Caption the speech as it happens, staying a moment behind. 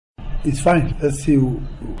It's fine. Let's see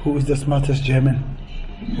who is the smartest German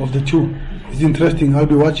of the two. It's interesting. I'll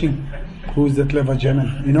be watching who is the clever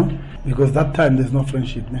German, because that time there's no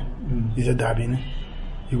friendship. It's a derby.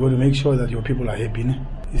 You got to make sure that your people are happy.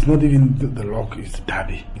 It's not even the lock, it's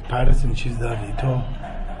derby. Pirates and Chiefs derby.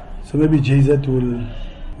 So maybe JZ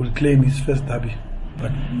will claim his first derby.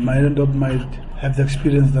 But Middendorp might have the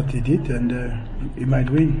experience that he did, and he might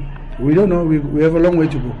win. We don't know. We have a long way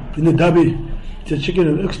to go. In the derby, it's a chicken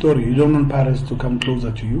and egg story. You don't want Pirates to come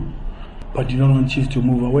closer to you, but you don't want Chiefs to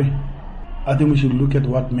move away. I think we should look at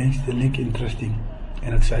what makes the league interesting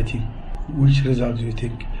and exciting. Which result do you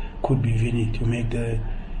think could be Vinny to make the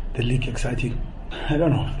league exciting? I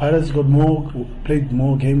don't know. Pirates played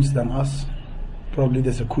more games than us. Probably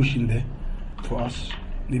there's a cushion there for us.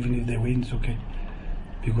 Even if they win, it's okay,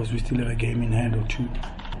 because we still have a game in hand or two.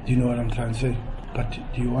 Do you know what I'm trying to say? But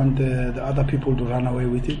do you want the other people to run away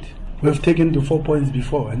with it? We've taken to 4 points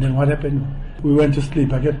before, and then what happened? We went to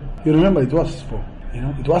sleep again. You remember it was 4.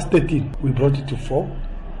 It was 13. We brought it to 4.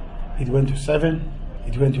 It went to 7.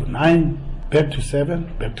 It went to 9. Back to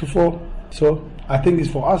 7. Back to 4. So I think it's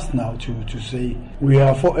for us now to say we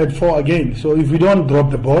are at 4 again. So if we don't drop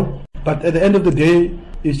the ball, but at the end of the day,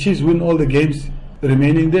 if Chiefs win all the games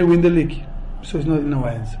remaining, they win the league. So it's not in our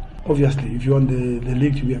hands. Obviously, if you want the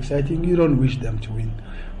league to be exciting, you don't wish them to win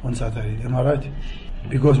on Saturday. Am I right?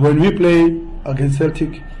 Because when we play against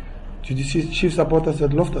Celtic, Chief supporters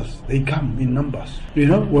at Loftus, they come in numbers.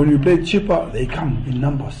 When we play Chippa, they come in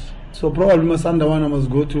numbers. So probably Masanda must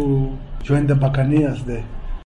go to join the Buccaneers there.